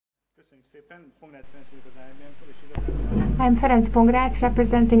I'm Ferenc Pongrácz,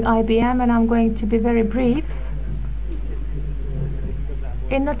 representing IBM, and I'm going to be very brief.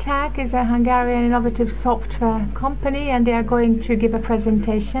 Innoteq is a Hungarian innovative software company, and they are going to give a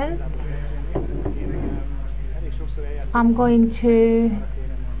presentation. I'm going to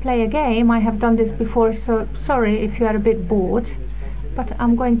play a game. I have done this before, so sorry if you are a bit bored, but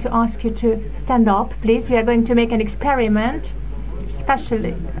I'm going to ask you to stand up, please. We are going to make an experiment.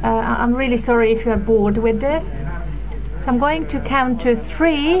 Especially, I'm really sorry if you are bored with this. So I'm going to count to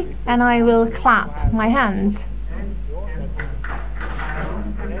 3 and I will clap my hands.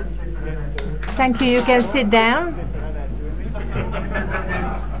 Thank you, you can sit down.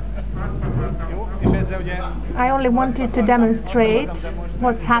 I only wanted to demonstrate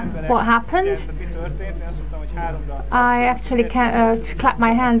what happened. I actually clapped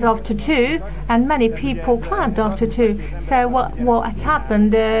my hands after 2, and many people clapped after 2. So what has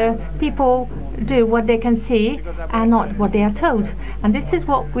happened? People do what they can see and not what they are told. And this is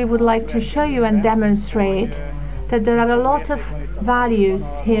what we would like to show you and demonstrate, that there are a lot of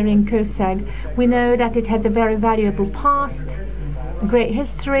values here in Kőszeg. We know that it has a very valuable past, great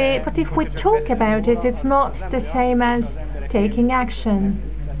history, but if we talk about it, it's not the same as taking action.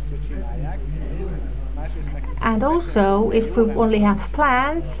 And also, if we only have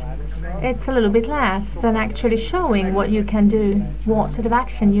plans, it's a little bit less than actually showing what you can do, what sort of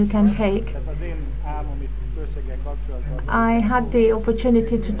action you can take. I had the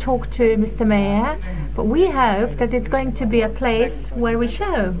opportunity to talk to Mr. Mayor, but we hope that it's going to be a place where we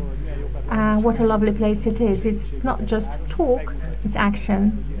show what a lovely place it is. It's not just talk, it's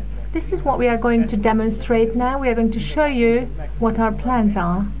action. This is what we are going to demonstrate now. We are going to show you what our plans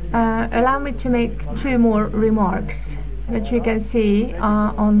are. Allow me to make 2 more remarks that you can see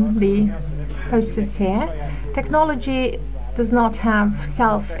on the posters here. Technology does not have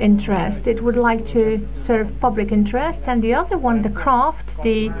self-interest. It would like to serve public interest. And the other one, the craft,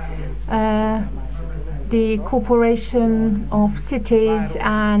 the cooperation of cities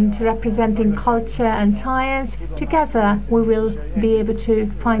and representing culture and science, together we will be able to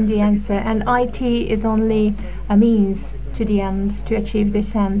find the answer. And IT is only a means to the end, to achieve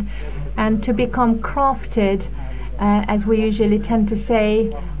this end. And to become crafted, as we usually tend to say,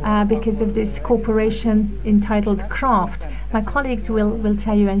 because of this cooperation entitled craft. My colleagues will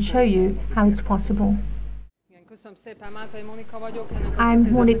tell you and show you how it's possible. I'm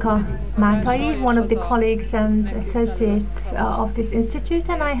Monika Mátai, one of the colleagues and associates of this institute,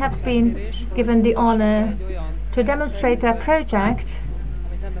 and I have been given the honor to demonstrate a project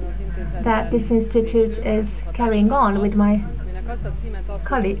that this institute is carrying on with my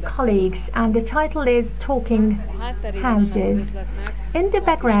colleagues, and the title is Talking Houses. In the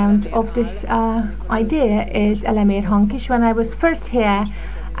background of this idea is Hankiss. When I was first here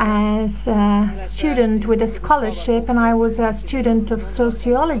as a student with a scholarship, and I was a student of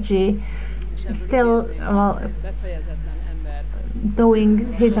sociology, still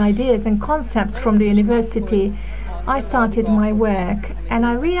doing his ideas and concepts from the university, I started my work, and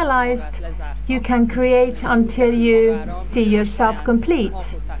I realized you can create until you see yourself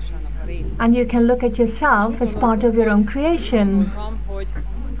complete, and you can look at yourself as part of your own creation.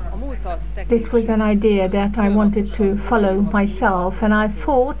 This was an idea that I wanted to follow myself, and I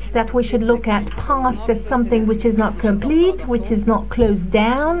thought that we should look at past as something which is not complete, which is not closed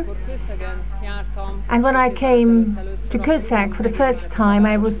down. And when I came to Kőszeg for the first time,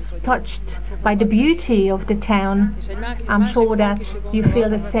 I was touched by the beauty of the town. I'm sure that you feel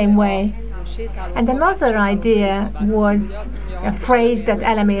the same way. And another idea was a phrase that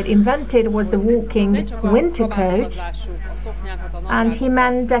Elemér invented, was the walking winter coat. And he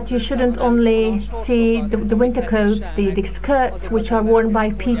meant that you shouldn't only see the winter coats, the skirts which are worn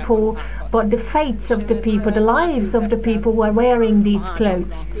by people, but the fates of the people, the lives of the people who are wearing these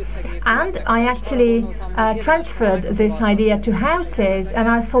clothes. And I actually transferred this idea to houses, and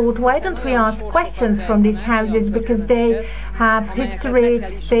I thought, why don't we ask questions from these houses, because they have history,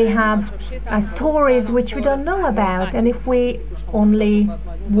 they have stories which we don't know about. And if we only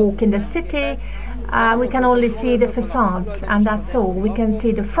walk in the city, we can only see the facades, and that's all. We can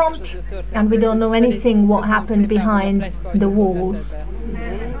see the front, and we don't know anything what happened behind the walls.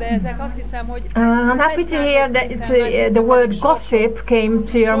 I'm happy to hear that the word gossip came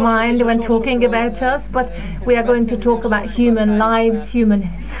to your mind when talking about us, but we are going to talk about human lives, human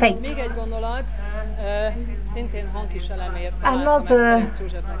fates. Another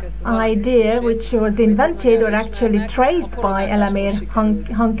idea which was invented or actually traced by Elemér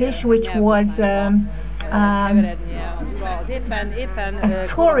Hankiss, which was a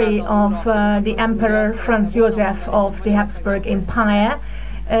story of the Emperor Franz Joseph of the Habsburg Empire.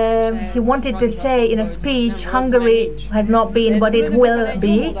 he wanted to say in a speech, Hungary has not been, but it will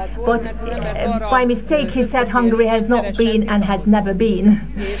be. But by mistake, he said Hungary has not been and has never been,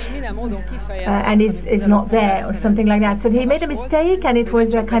 and is not there, or something like that. So he made a mistake, and it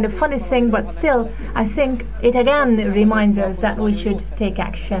was a kind of funny thing. But still, I think it again reminds us that we should take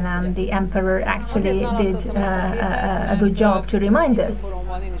action, and the emperor actually did a good job to remind us.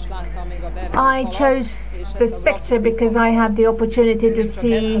 I chose this picture because I had the opportunity to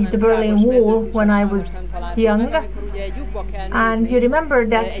see the Berlin Wall when I was young, and you remember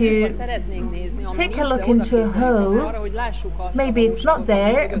that you take a look into a hole, maybe it's not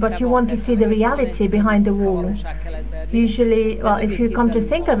there, but you want to see the reality behind the wall. Usually, well, if you come to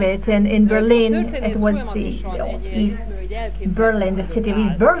think of it, in Berlin, it was the East Berlin, the city of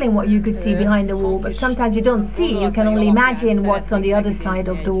East Berlin, what you could see behind the wall, but sometimes you don't see, you can only imagine what's on the other side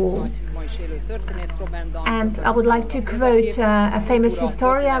of the wall. And I would like to quote a famous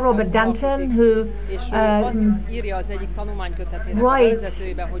historian, Robert Danton, who writes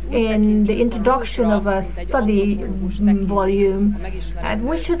in the introduction of a study volume, and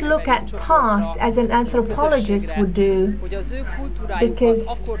we should look at past as an anthropologist would do, because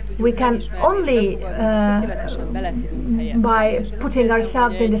we can only, by putting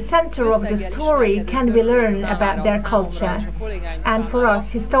ourselves in the center of the story, can we learn about their culture. And for us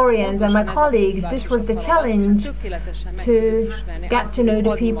historians and my colleagues, this was the challenge, to get to know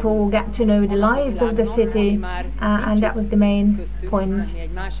the people, get to know the lives of the city, and that was the main point.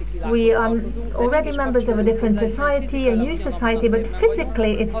 We are already members of a different society, a new society, but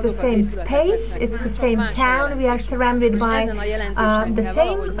physically it's the same space, it's the same town, we are surrounded by the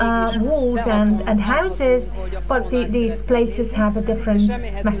same walls and houses, but these places have a different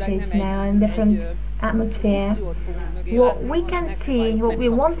message now and different atmosphere. What we can see, what we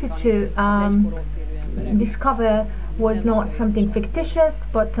wanted to discover was not something fictitious,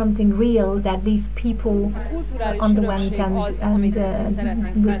 but something real that these people underwent and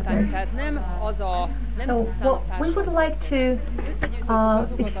witnessed. So what we would like to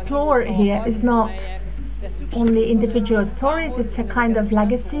explore here is not only individual stories, it's a kind of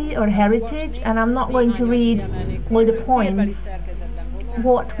legacy or heritage, and I'm not going to read all the points.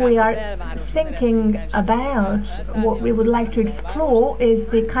 What we are thinking about, what we would like to explore, is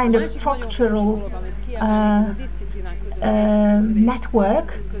the kind of structural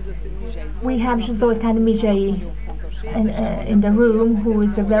network. We have Zoltán Mizsei in the room, who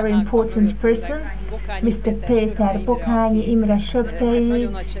is a very important person, Mr. Péter Bokányi, Imre Söptei.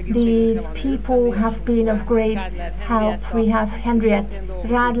 These people have been of great help. We have Henriette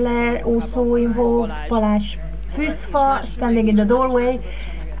Radler also involved, Balázs Fűszfa standing in the doorway,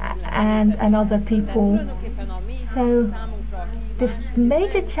 and other people. So the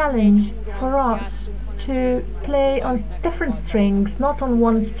major challenge for us to play on different strings, not on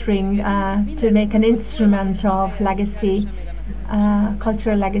one string, to make an instrument of legacy,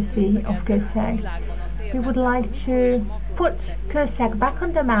 cultural legacy of Kőszeg. We would like to put Kőszeg back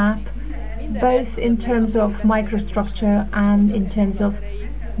on the map, both in terms of microstructure and in terms of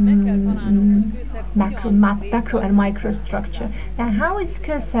macro and microstructure. Now, how is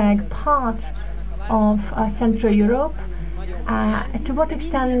Kőszeg part of Central Europe? To what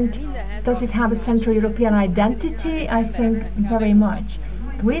extent does it have a Central European identity? I think very much.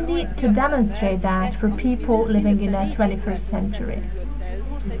 We need to demonstrate that for people living in the 21st century.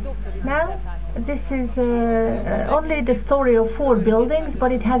 Now, this is only the story of 4 buildings,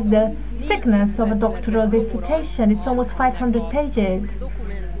 but it has the thickness of a doctoral dissertation. It's almost 500 pages.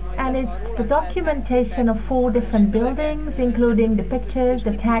 And it's the documentation of 4 different buildings, including the pictures,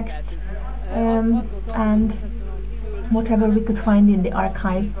 the texts, and whatever we could find in the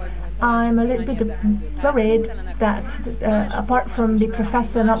archives. I'm a little bit worried that apart from the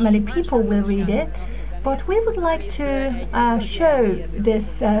professor, not many people will read it, but we would like to show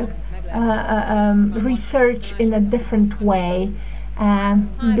this research in a different way,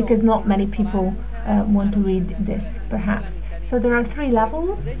 because not many people want to read this, perhaps. So there are 3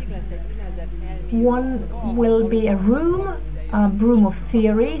 levels. One will be a room of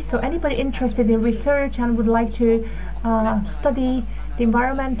theory. So anybody interested in research and would like to study the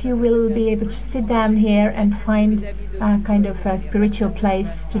environment, you will be able to sit down here and find a kind of a spiritual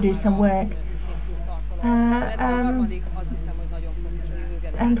place to do some work.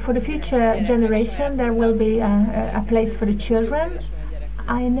 And for the future generation, there will be a place for the children.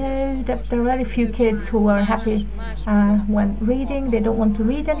 I know that there are very few kids who are happy when reading. They don't want to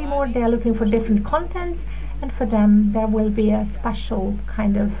read anymore. They are looking for different contents, and for them there will be a special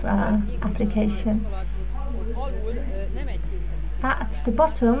kind of application. At the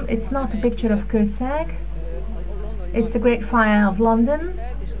bottom, it's not a picture of Kőszeg. It's the Great Fire of London.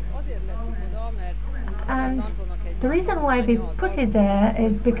 And the reason why we put it there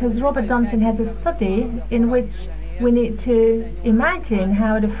is because Robert Danton has a study in which we need to imagine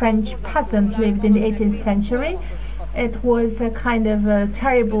how the French peasant lived in the 18th century. It was a kind of a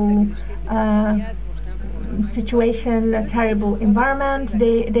terrible situation, a terrible environment.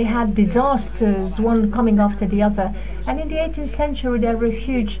 They had disasters, one coming after the other. And in the 18th century there were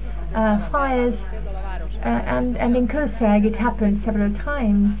huge fires, and in Kőszeg it happened several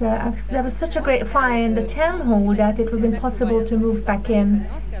times. There was such a great fire in the town hall that it was impossible to move back in,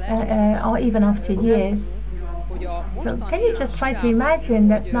 or even after years. So can you just try to imagine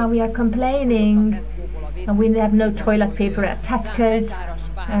that now we are complaining and we have no toilet paper at Tesco's,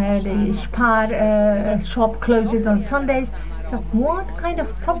 the Spar shop closes on Sundays. So what kind of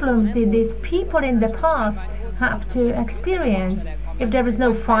problems did these people in the past have to experience? If there was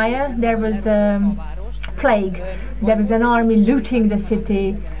no fire, there was plague, there was an army looting the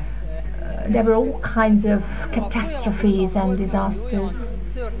city, there were all kinds of catastrophes and disasters,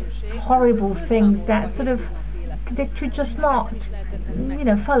 horrible things that sort of they could just not,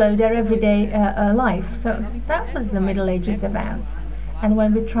 follow their everyday life. So that was the Middle Ages about. And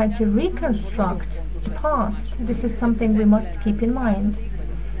when we try to reconstruct the past, this is something we must keep in mind.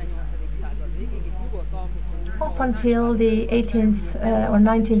 Up until the 18th or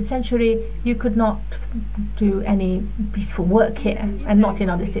 19th century, you could not do any peaceful work here, and not in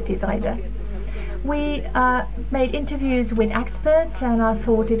other cities either. We made interviews with experts, and I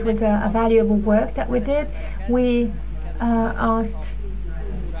thought it was a valuable work that we did. We asked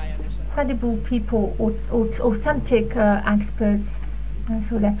credible people, authentic experts,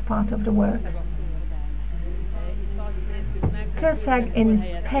 so that's part of the work. Kőszeg in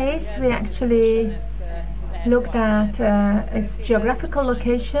space, we actually looked at its geographical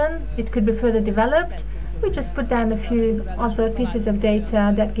location. It could be further developed. We just put down a few other pieces of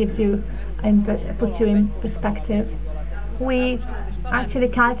data that gives you and puts you in perspective. We actually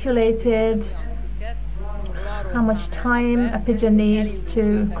calculated how much time a pigeon needs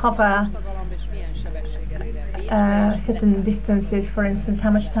to cover certain distances. For instance,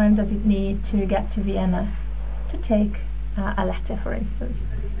 how much time does it need to get to Vienna to take a letter, for instance.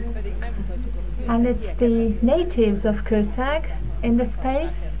 And it's the natives of Kőszeg in the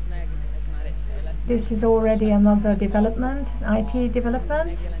space. This is already another development, IT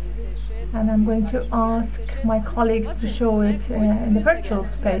development, and I'm going to ask my colleagues to show it in the virtual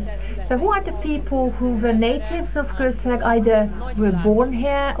space. So who are the people who were natives of Kőszeg, either were born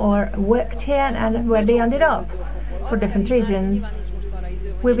here or worked here, and where they ended up for different reasons?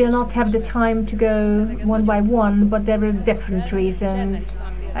 We will not have the time to go one by one, but there were different reasons.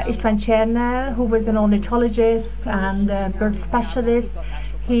 István Cserner, who was an ornithologist and a bird specialist,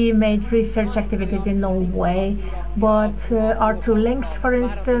 he made research activities in Norway. But Arthur Lynx, for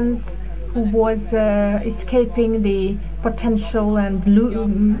instance, who was escaping the potential and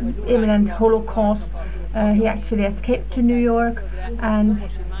imminent Holocaust, he actually escaped to New York, and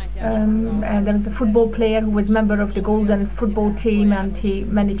there was a football player who was member of the Golden football team, and he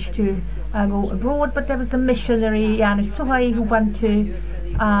managed to go abroad. But there was a missionary, János Szohai, who went to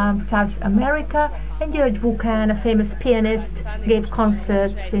South America, and György Vukán, a famous pianist, gave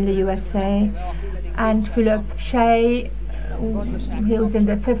concerts in the USA, and Philip Shea, he was in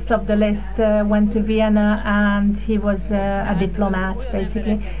the fifth of the list, went to Vienna, and he was a diplomat,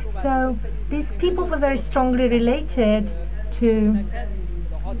 basically. So these people were very strongly related to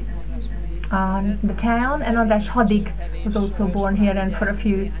the town, and András Hadik was also born here, and for a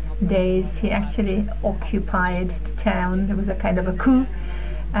few days he actually occupied the town. There was a kind of a coup,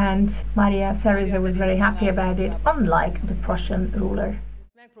 and Maria Theresa was very happy about it, unlike the Prussian ruler.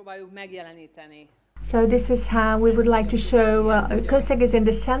 So this is how we would like to show Kőszeg is in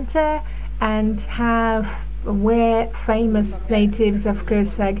the center, and have where famous natives of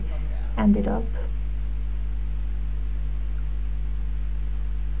Kőszeg ended up.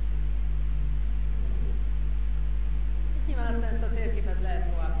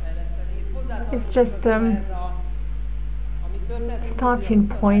 It's just starting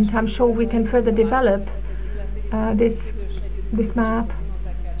point. I'm sure we can further develop this map.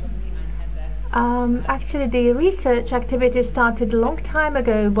 Actually, the research activity started a long time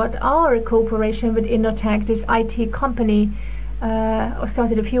ago, but our cooperation with Innoteq, this IT company,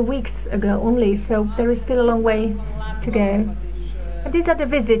 started a few weeks ago only, so there is still a long way to go. And these are the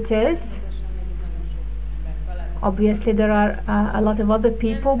visitors. Obviously, there are a lot of other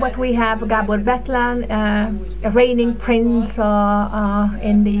people, but we have Gábor Betlen, a reigning prince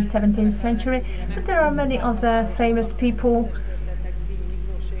in the 17th century, but there are many other famous people.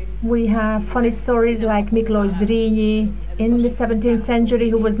 We have funny stories like Miklós Zrínyi in the 17th century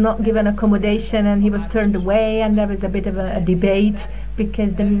who was not given accommodation, and he was turned away, and there was a bit of a debate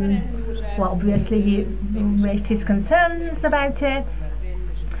because well, obviously he raised his concerns about it.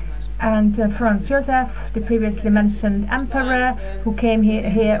 And Franz Joseph, the previously mentioned emperor, who came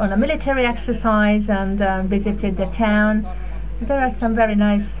here on a military exercise and visited the town. There are some very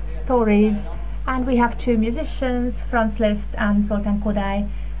nice stories, and we have two musicians, Franz Liszt and Zoltán Kodály,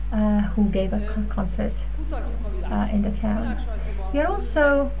 who gave a concert in the town. We are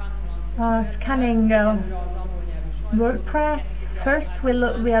also scanning WordPress. First,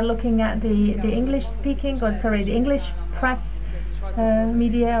 we are looking at the the English press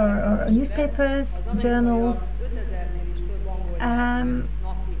media or newspapers, journals.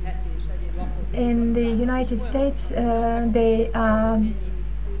 In the United States,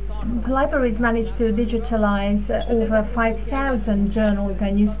 libraries managed to digitalize over 5,000 journals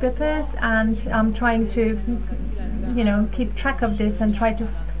and newspapers, and I'm trying to, keep track of this and try to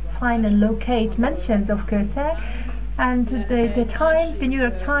find and locate mentions of Kőszeg. And the Times, the New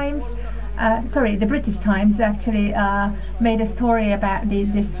York Times, the British Times actually made a story about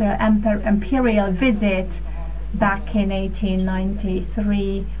this imperial visit back in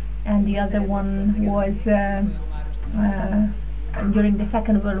 1893, and the other one was during the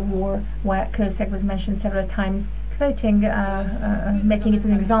Second World War, where Kőszeg was mentioned several times, quoting, making it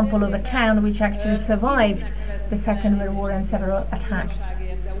an example of a town which actually survived the Second World War and several attacks.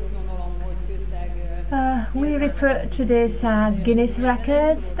 We refer to this as Guinness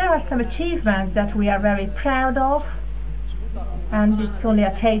records. There are some achievements that we are very proud of, and it's only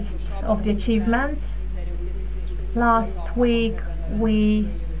a taste of the achievements. Last week we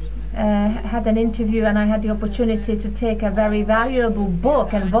had an interview, and I had the opportunity to take a very valuable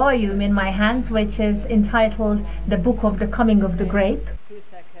book and volume in my hands, which is entitled The Book of the Coming of the Grape.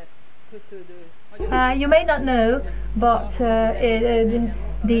 You may not know, but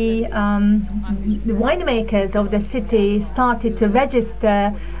the winemakers of the city started to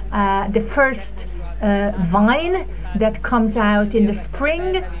register the first vine that comes out in the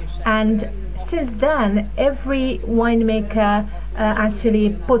spring, and since then every winemaker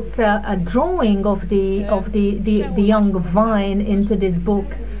actually puts a drawing of the young vine into this book,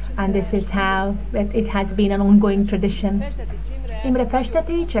 and this is how it has been an ongoing tradition. Imre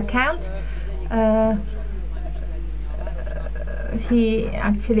Pestetics, a count, he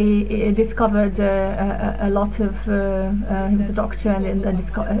actually discovered a lot of, he was a doctor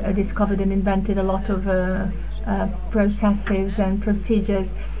and discovered and invented a lot of processes and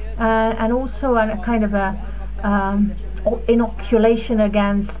procedures, and also a kind of a inoculation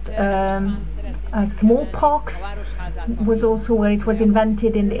against smallpox was also where it was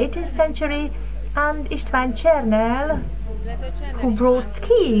invented in the 18th century. And István Csernel, who brought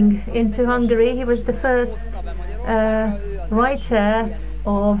skiing into Hungary, he was the first writer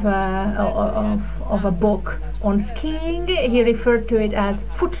of a book on skiing. He referred to it as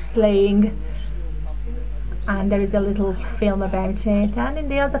foot sleighing, and there is a little film about it. And in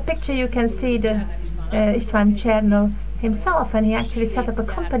the other picture you can see the István Csernel himself, and he actually set up a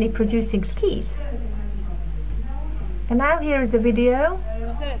company producing skis. And now here is a video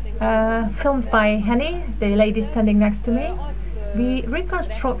filmed by Henny, the lady standing next to me. We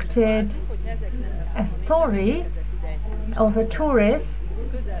reconstructed a story of a tourist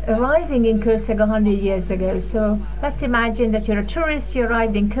arriving in Kőszeg 100 years ago. So let's imagine that you're a tourist, you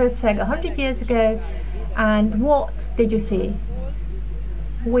arrived in Kőszeg 100 years ago, and what did you see?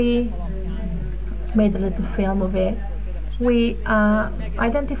 We made a little film of it. We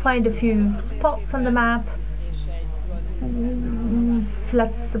identified a few spots on the map.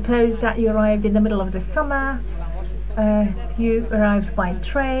 Let's suppose that you arrived in the middle of the summer. You arrived by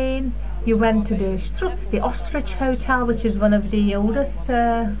train. You went to the Strutz, the ostrich hotel, which is one of the oldest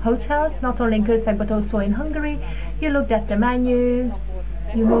hotels, not only in Kőszeg but also in Hungary. You looked at the menu.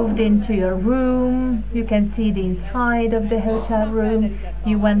 You moved into your room. You can see the inside of the hotel room.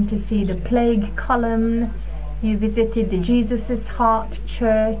 You went to see the plague column. You visited the Jesus' Heart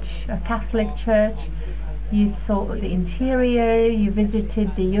Church, a Catholic church. You saw the interior. You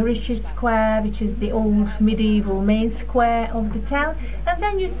visited the Juriščić Square, which is the old medieval main square of the town. And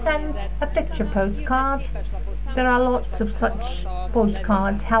then you sent a picture postcard. There are lots of such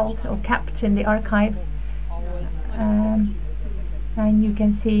postcards held or kept in the archives. And you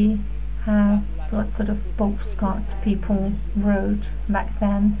can see what sort of postcards people wrote back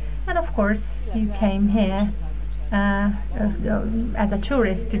then. And of course you came here as a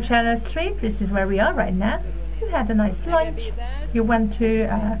tourist to Channel Street. This is where we are right now. You had a nice lunch. You went to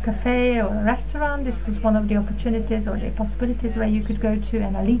a cafe or a restaurant. This was one of the opportunities or the possibilities where you could go to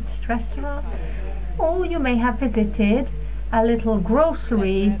an elite restaurant. Or you may have visited a little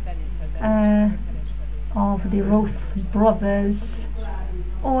grocery of the Roth brothers,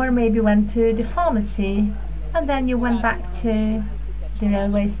 or maybe went to the pharmacy, and then you went back to the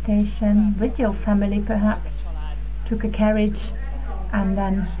railway station with your family, perhaps took a carriage and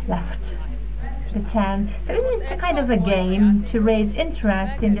then left the town. So it's a kind of a game to raise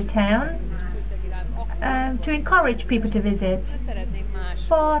interest in the town, to encourage people to visit.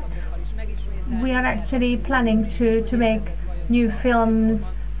 But we are actually planning to make new films,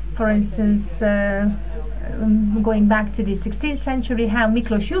 for instance, going back to the 16th century, how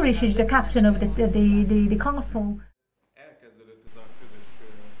Miklos Juris is the captain of the castle.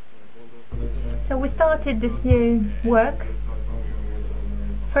 So we started this new work.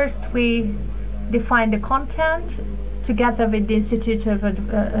 First we defined the content together with the Institute of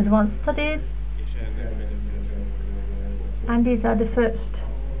Advanced Studies, and these are the first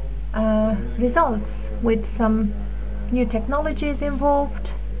results with some new technologies involved,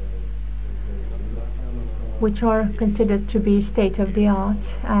 which are considered to be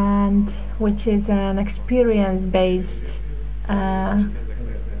state-of-the-art, and which is an experience-based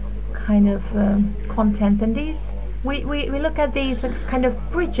kind of content. And these we look at these as kind of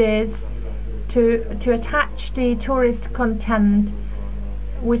bridges to attach the tourist content,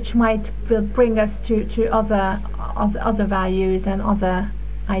 which might will bring us to other values and other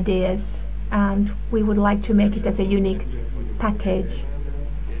ideas, and we would like to make it as a unique package.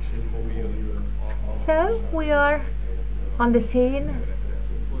 So we are on the scene,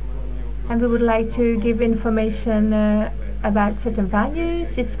 and we would like to give information about certain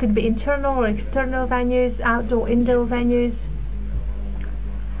venues. It could be internal or external venues, outdoor, indoor venues.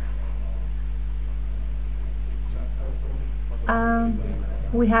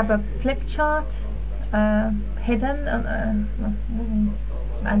 We have a flip chart hidden,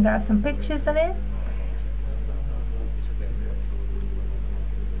 and there are some pictures in it.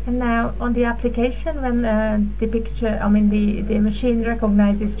 And now on the application, when the machine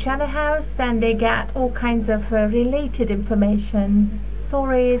recognizes channel house, then they get all kinds of related information,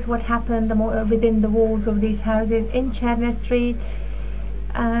 stories, what happened within the walls of these houses in Czerny Street.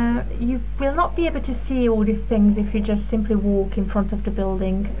 You will not be able to see all these things if you just simply walk in front of the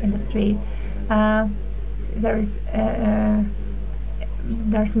building in the street. There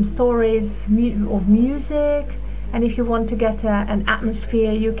are some stories of music, and if you want to get an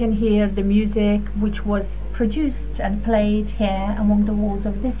atmosphere, you can hear the music which was produced and played here among the walls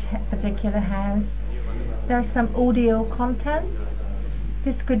of this particular house. There are some audio contents.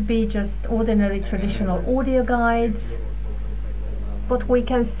 This could be just ordinary traditional audio guides, but we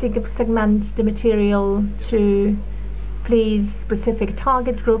can segment the material to please specific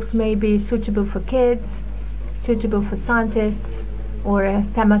target groups, maybe suitable for kids, suitable for scientists, or a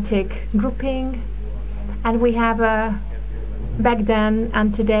thematic grouping. And we have back then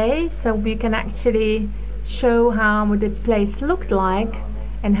and today, so we can actually show how the place looked like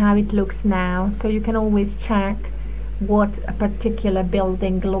and how it looks now. So you can always check what a particular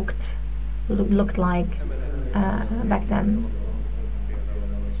building looked like back then.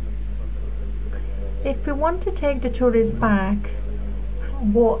 If we want to take the tourists back,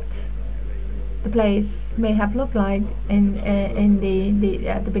 what the place may have looked like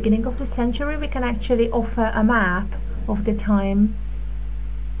at the beginning of the century, we can actually offer a map of the time.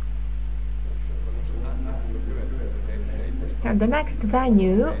 And the next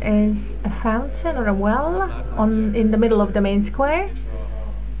venue is a fountain or a well in the middle of the main square.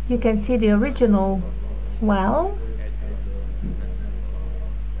 You can see the original well,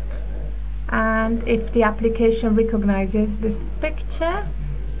 and if the application recognizes this picture,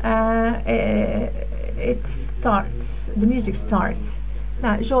 the music starts.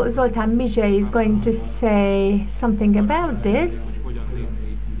 Now Zoltán Mizsei is going to say something about this.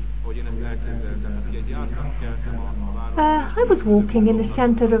 I was walking in the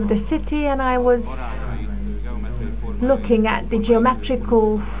center of the city, and I was looking at the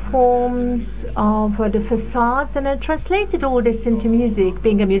geometrical forms of the facades, and I translated all this into music.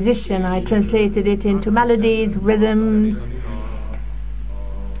 Being a musician, I translated it into melodies, rhythms,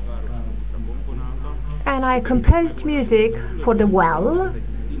 and I composed music for the well.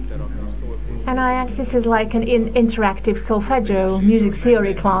 And this is like an interactive solfeggio music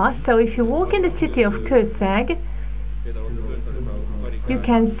theory class. So if you walk in the city of Kőszeg, you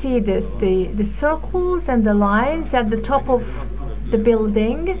can see the circles and the lines at the top of the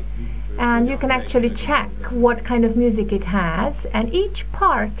building, and you can actually check what kind of music it has, and each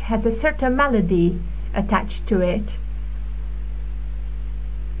part has a certain melody attached to it.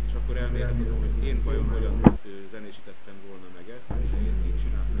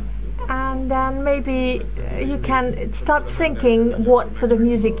 And then maybe you can start thinking what sort of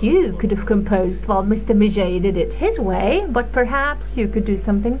music you could have composed. Well, Mr. Miget did it his way, but perhaps you could do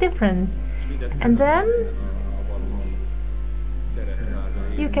something different. And then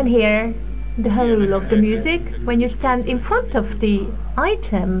you can hear the whole of the music when you stand in front of the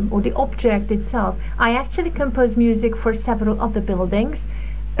item or the object itself. I actually compose music for several other buildings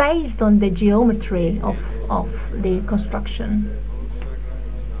based on the geometry of the construction.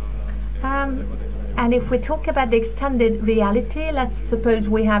 And if we talk about the extended reality, let's suppose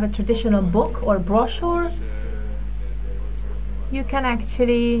we have a traditional book or brochure, you can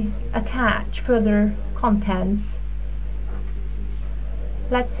actually attach further contents.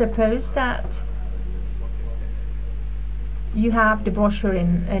 Let's suppose that you have the brochure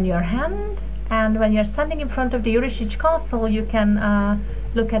in your hand, and when you're standing in front of the Jurisic Castle, you can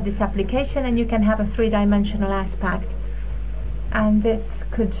look at this application and you can have a three-dimensional aspect. And this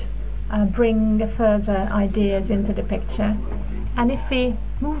could bring further ideas into the picture. And if we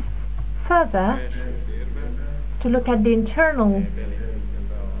move further to look at the internal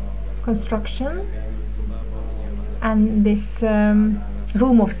construction and this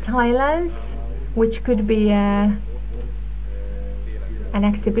room of silence, which could be an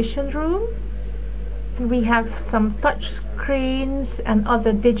exhibition room. We have some touch screens and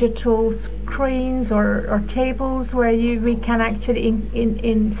other digital screens or tables where we can actually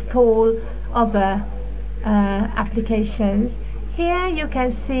install other applications. Here you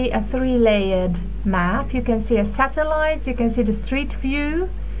can see a three-layered map. You can see a satellite, you can see the street view,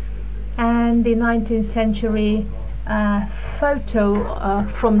 and the 19th century photo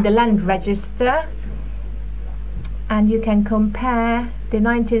from the land register, and you can compare the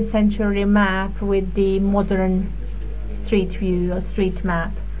 19th century map with the modern street view or street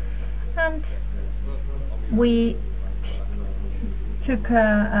map. And we took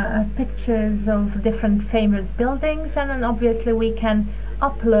pictures of different famous buildings, and then obviously we can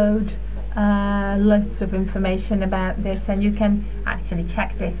upload lots of information about this, and you can actually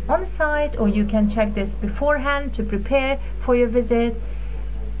check this on site, or you can check this beforehand to prepare for your visit,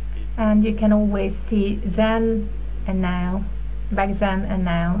 and you can always see then and now, back then and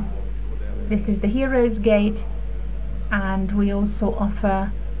now. This is the Heroes Gate, and we also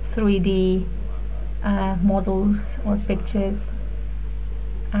offer 3D models or pictures,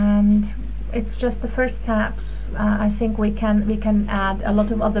 and it's just the first steps. I think we can add a lot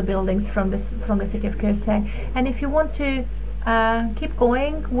of other buildings from the city of Kőszeg. And if you want to keep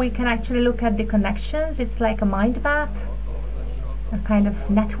going, we can actually look at the connections. It's like a mind map, a kind of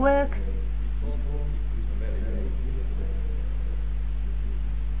network.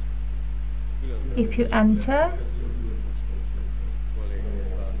 If you enter,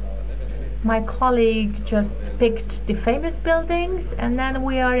 my colleague just picked the famous buildings, and then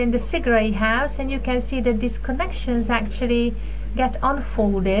we are in the Sigray house, and you can see that these connections actually get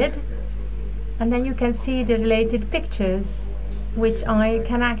unfolded, and then you can see the related pictures, which I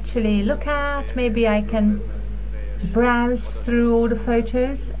can actually look at. Maybe I can browse through all the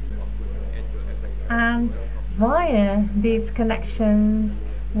photos, and via these connections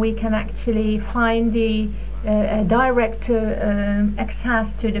we can actually find the direct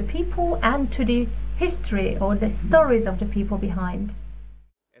access to the people and to the history or the stories of the people behind.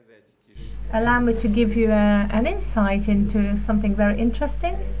 Allow me to give you an insight into something very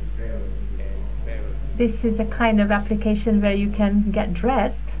interesting. This is a kind of application where you can get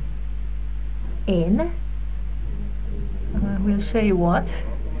dressed in. We'll show you what.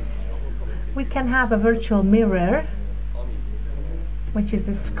 We can have a virtual mirror, which is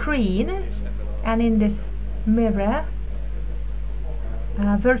a screen, and in this mirror,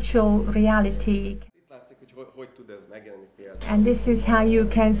 virtual reality, and this is how you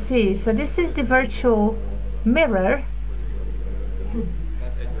can see. So this is the virtual mirror,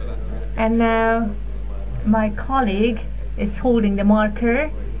 and now my colleague is holding the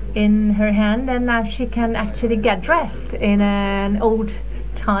marker in her hand, and now she can actually get dressed in an old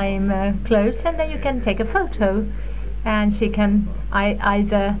time clothes, and then you can take a photo, and she can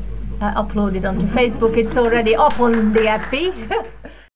either upload it onto Facebook. It's already up on the FB.